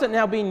 why is it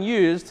now being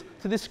used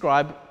to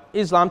describe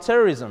Islam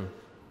terrorism?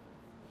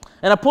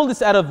 And I pulled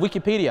this out of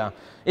Wikipedia.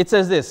 It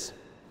says this: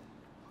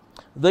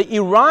 the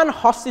Iran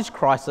hostage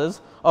crisis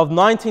of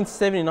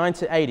 1979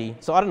 to 80,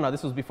 so I don't know,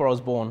 this was before I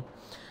was born,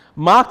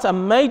 marked a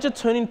major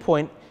turning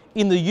point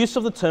in the use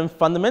of the term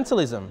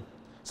fundamentalism.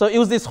 So it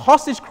was this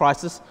hostage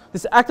crisis,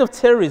 this act of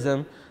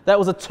terrorism, that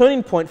was a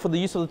turning point for the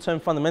use of the term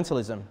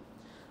fundamentalism.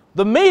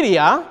 The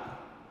media,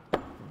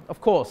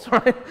 of course,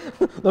 right?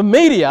 The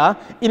media,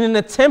 in an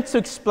attempt to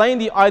explain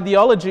the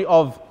ideology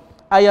of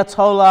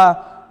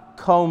Ayatollah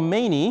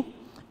Khomeini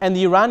and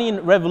the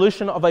Iranian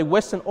revolution of a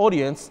Western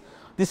audience,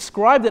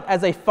 described it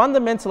as a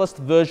fundamentalist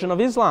version of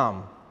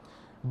Islam,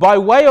 by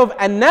way of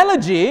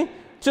analogy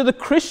to the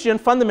Christian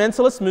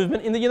fundamentalist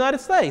movement in the United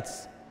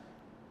States.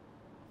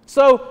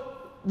 So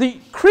the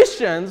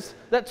Christians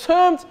that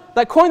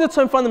coined the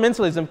term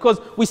fundamentalism,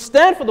 because we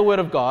stand for the Word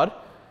of God,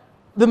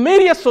 the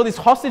media saw this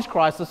hostage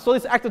crisis, saw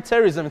this act of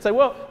terrorism, and say,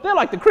 well, they're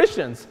like the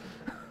Christians.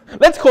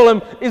 Let's call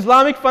them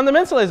Islamic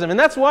fundamentalism. And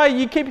that's why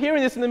you keep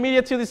hearing this in the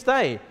media to this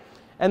day.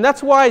 And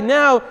that's why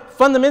now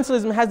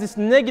fundamentalism has this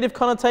negative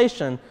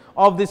connotation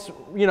of this,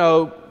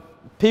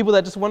 people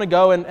that just want to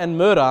go and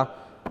murder,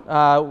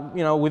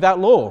 without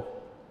law.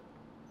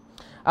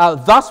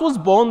 Thus was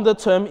born the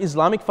term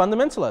Islamic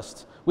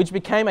fundamentalist, which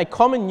became a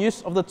common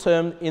use of the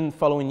term in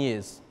following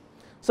years.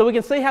 So we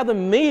can see how the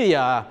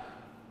media,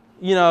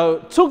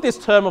 took this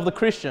term of the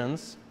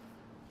Christians,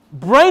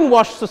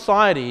 brainwashed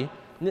society,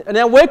 and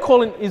now we're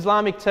calling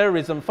Islamic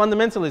terrorism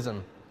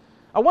fundamentalism.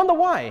 I wonder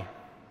why.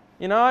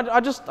 I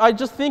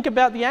just think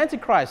about the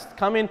Antichrist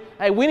coming.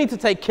 Hey, we need to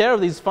take care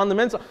of these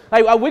fundamentalists.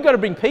 Hey, we've got to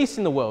bring peace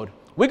in the world.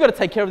 We've got to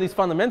take care of these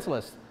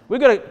fundamentalists. We've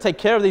got to take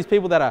care of these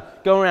people that are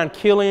going around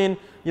killing,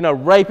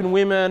 raping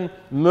women,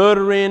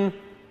 murdering.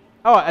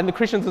 Oh, and the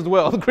Christians as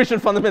well, the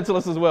Christian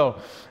fundamentalists as well.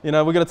 We've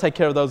got to take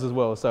care of those as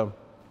well. So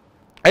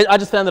I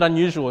just found it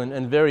unusual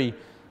and very,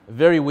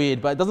 very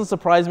weird. But it doesn't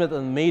surprise me that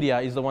the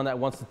media is the one that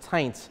wants to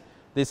taint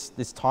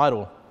this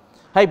title.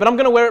 Hey, but I'm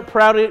going to wear it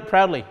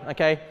proudly,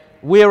 okay?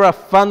 We're a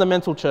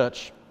fundamental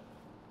church.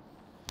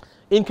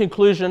 In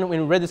conclusion, we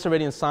read this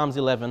already in Psalms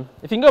 11.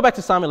 If you can go back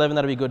to Psalm 11,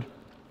 that'll be good.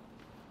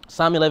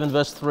 Psalm 11,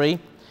 verse 3.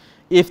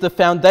 If the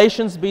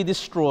foundations be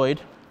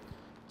destroyed.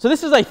 So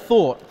this is a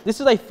thought.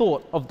 This is a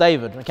thought of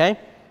David, okay?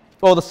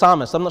 Or the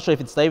psalmist. I'm not sure if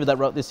it's David that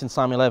wrote this in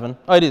Psalm 11.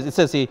 Oh, it is. It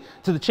says here,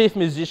 to the chief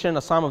musician,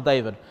 a psalm of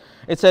David.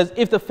 It says,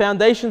 if the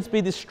foundations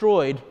be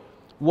destroyed,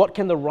 what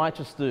can the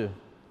righteous do?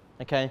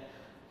 Okay?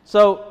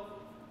 So,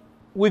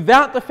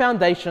 without the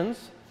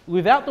foundations,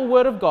 without the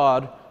Word of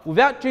God,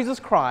 without Jesus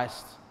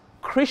Christ,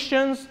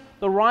 Christians,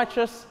 the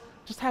righteous,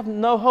 just have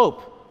no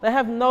hope. They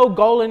have no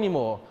goal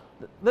anymore.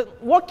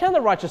 What can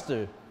the righteous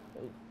do?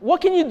 What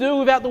can you do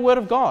without the Word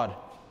of God?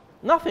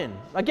 Nothing.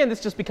 Again,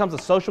 this just becomes a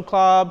social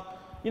club.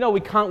 We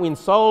can't win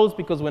souls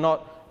because we're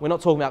not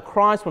talking about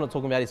Christ. We're not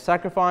talking about His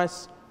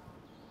sacrifice.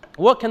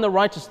 What can the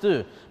righteous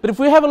do? But if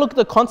we have a look at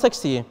the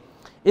context here,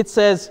 it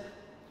says,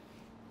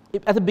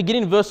 at the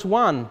beginning, verse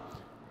 1,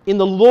 in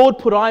the Lord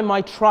put I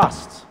my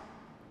trust.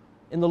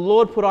 In the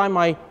Lord put I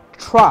my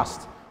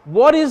trust.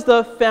 What is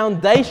the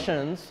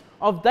foundations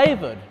of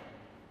David?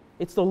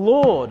 It's the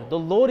Lord. The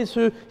Lord is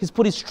who He's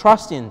put His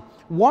trust in.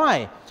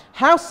 Why?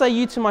 How say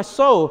you to my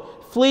soul,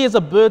 flee as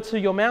a bird to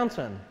your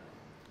mountain?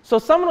 So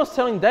someone was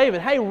telling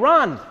David, hey,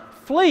 run,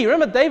 flee.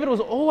 Remember, David was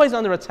always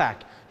under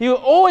attack. He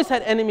always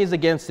had enemies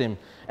against him.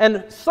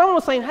 And someone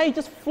was saying, hey,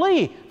 just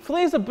flee.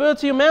 Flee as a bird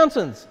to your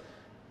mountains.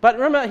 But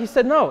remember, he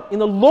said, no, in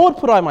the Lord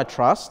put I my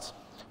trust.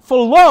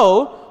 For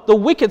lo, the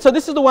wicked, so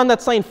this is the one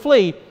that's saying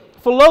flee.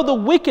 For lo, the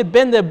wicked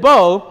bend their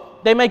bow.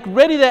 They make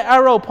ready their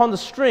arrow upon the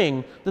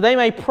string, that they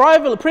may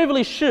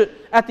privily shoot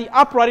at the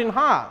upright in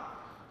heart.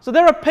 So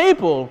there are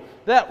people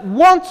that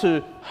want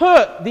to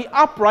hurt the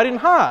upright in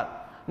heart.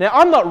 Now,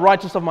 I'm not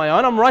righteous of my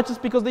own. I'm righteous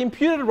because the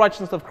imputed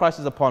righteousness of Christ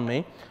is upon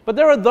me. But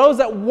there are those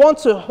that want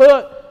to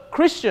hurt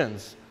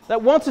Christians,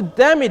 that want to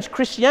damage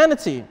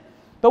Christianity.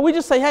 But we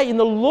just say, hey, in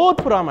the Lord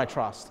put I my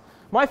trust.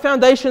 My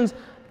foundations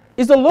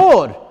is the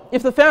Lord.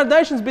 If the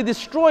foundations be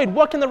destroyed,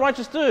 what can the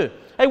righteous do?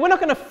 Hey, we're not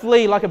going to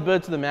flee like a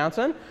bird to the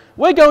mountain.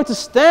 We're going to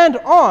stand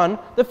on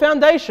the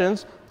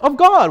foundations of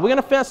God. We're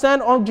going to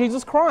stand on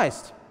Jesus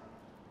Christ.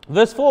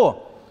 Verse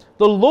 4.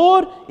 The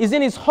Lord is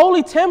in his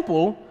holy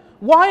temple.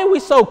 Why are we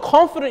so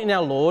confident in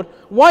our Lord?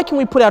 Why can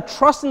we put our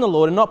trust in the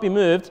Lord and not be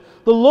moved?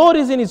 The Lord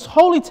is in his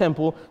holy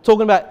temple,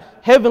 talking about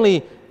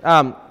heavenly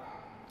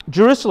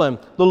Jerusalem.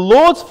 The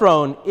Lord's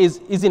throne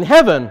is in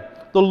heaven.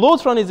 The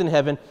Lord's throne is in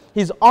heaven.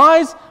 His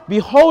eyes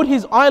behold,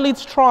 his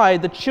eyelids try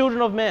the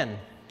children of men.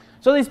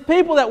 So these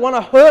people that want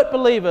to hurt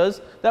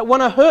believers, that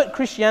want to hurt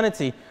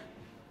Christianity,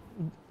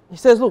 he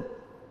says, look,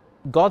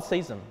 God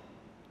sees them.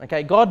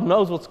 Okay, God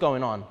knows what's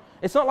going on.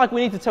 It's not like we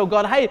need to tell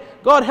God, hey,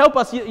 God, help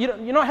us. You're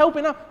not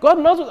helping us. God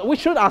knows we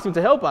should ask him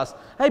to help us.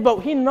 Hey,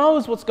 but he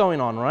knows what's going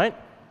on, right?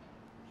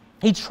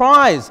 He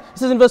tries. It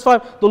says in verse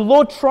 5, the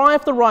Lord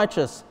trieth the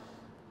righteous,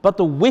 but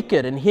the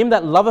wicked and him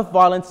that loveth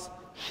violence,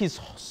 his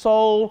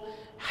soul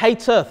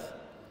hateth.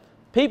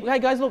 People, hey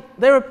guys, look,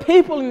 there are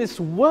people in this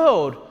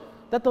world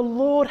that the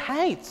Lord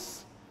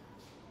hates.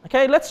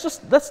 Okay,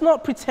 let's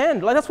not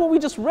pretend. Like that's what we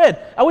just read.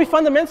 Are we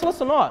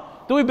fundamentalists or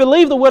not? Do we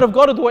believe the word of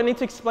God, or do I need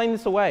to explain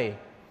this away?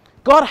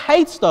 God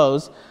hates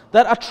those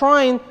that are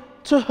trying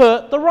to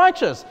hurt the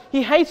righteous.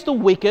 He hates the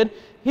wicked.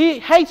 He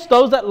hates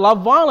those that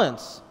love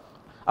violence.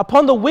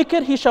 Upon the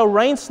wicked he shall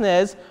rain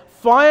snares,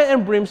 fire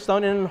and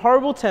brimstone, and an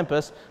horrible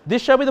tempest.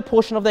 This shall be the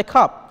portion of their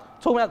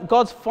cup. Talking about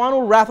God's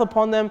final wrath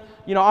upon them,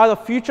 either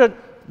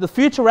the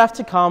future wrath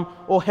to come,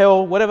 or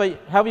hell,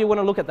 however you want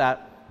to look at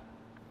that.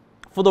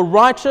 For the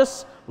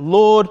righteous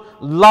Lord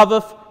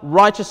loveth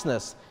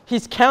righteousness.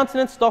 His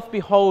countenance doth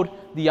behold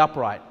the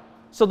upright.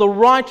 So the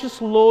righteous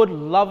Lord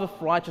loveth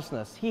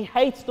righteousness. He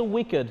hates the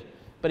wicked,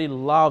 but he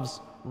loves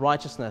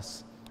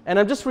righteousness. And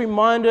I'm just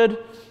reminded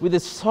with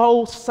this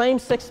whole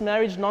same-sex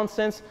marriage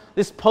nonsense,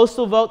 this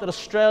postal vote that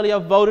Australia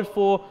voted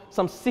for,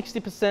 some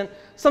 60%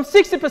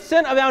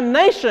 of our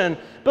nation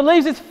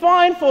believes it's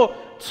fine for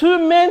two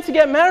men to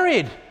get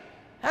married.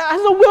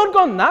 Has the world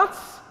gone nuts?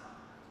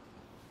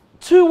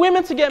 Two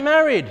women to get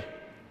married.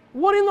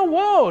 What in the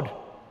world?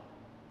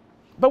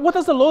 But what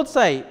does the Lord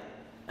say?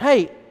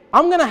 Hey,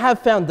 I'm going to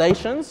have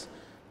foundations.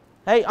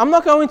 Hey, I'm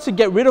not going to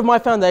get rid of my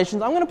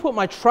foundations. I'm going to put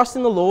my trust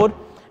in the Lord.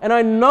 And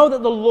I know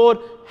that the Lord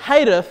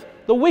hateth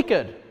the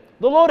wicked.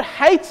 The Lord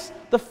hates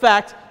the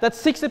fact that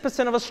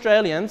 60% of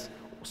Australians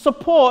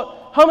support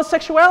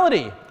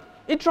homosexuality.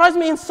 It drives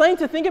me insane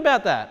to think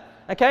about that.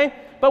 Okay?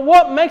 But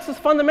what makes us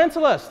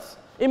fundamentalists?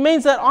 It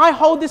means that I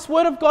hold this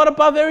word of God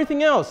above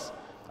everything else.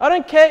 I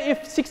don't care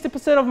if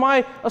 60% of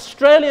my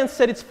Australians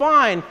said it's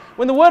fine.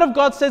 When the word of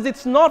God says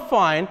it's not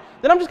fine,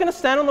 then I'm just going to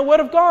stand on the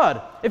word of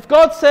God. If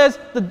God says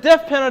the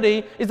death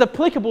penalty is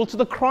applicable to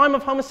the crime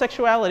of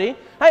homosexuality,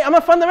 hey, I'm a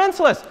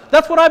fundamentalist.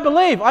 That's what I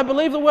believe. I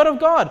believe the word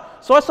of God.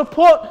 So I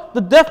support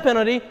the death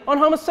penalty on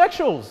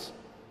homosexuals.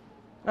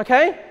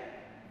 Okay?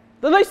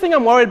 The least thing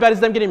I'm worried about is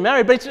them getting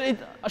married. But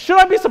should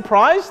I be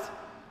surprised?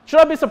 Should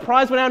I be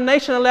surprised when our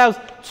nation allows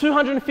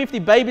 250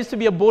 babies to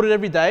be aborted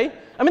every day?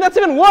 I mean, that's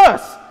even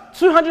worse.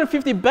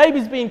 250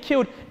 babies being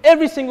killed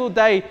every single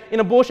day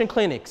in abortion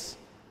clinics.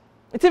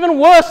 It's even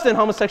worse than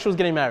homosexuals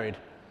getting married.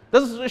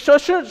 This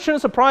shouldn't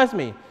surprise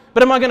me.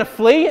 But am I going to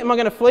flee? Am I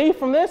going to flee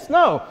from this?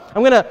 No.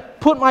 I'm going to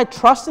put my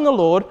trust in the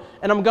Lord,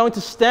 and I'm going to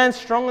stand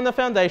strong on the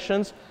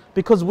foundations,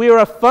 because we are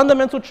a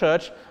fundamental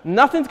church.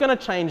 Nothing's going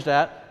to change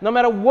that. No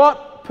matter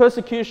what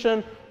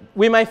persecution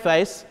we may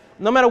face,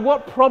 no matter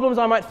what problems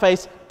I might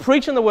face,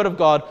 preaching the word of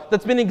God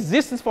that's been in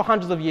existence for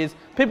hundreds of years.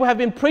 People have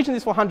been preaching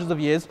this for hundreds of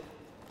years.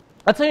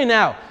 I'll tell you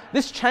now,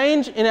 this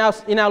change in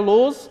our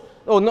laws,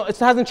 or no, it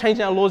hasn't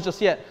changed in our laws just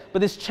yet, but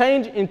this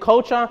change in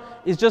culture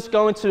is just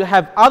going to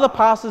have other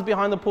pastors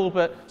behind the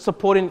pulpit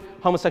supporting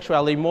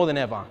homosexuality more than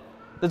ever.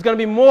 There's going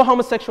to be more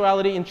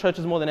homosexuality in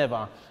churches more than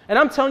ever. And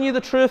I'm telling you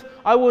the truth,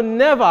 I will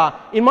never,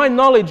 in my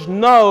knowledge,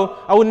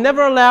 I will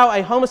never allow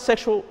a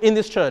homosexual in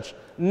this church.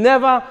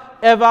 Never,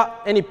 ever,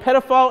 any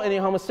pedophile, any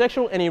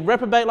homosexual, any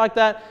reprobate like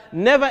that,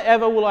 never,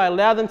 ever will I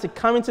allow them to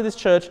come into this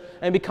church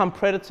and become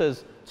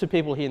predators to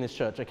people here in this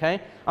church,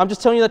 okay? I'm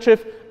just telling you the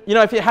truth.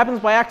 If it happens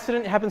by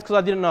accident, it happens because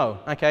I didn't know,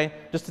 okay?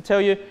 Just to tell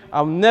you,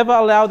 I'll never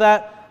allow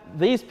that.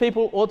 These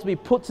people ought to be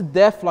put to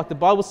death like the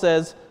Bible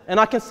says, and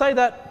I can say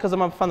that because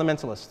I'm a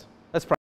fundamentalist. Let's pray.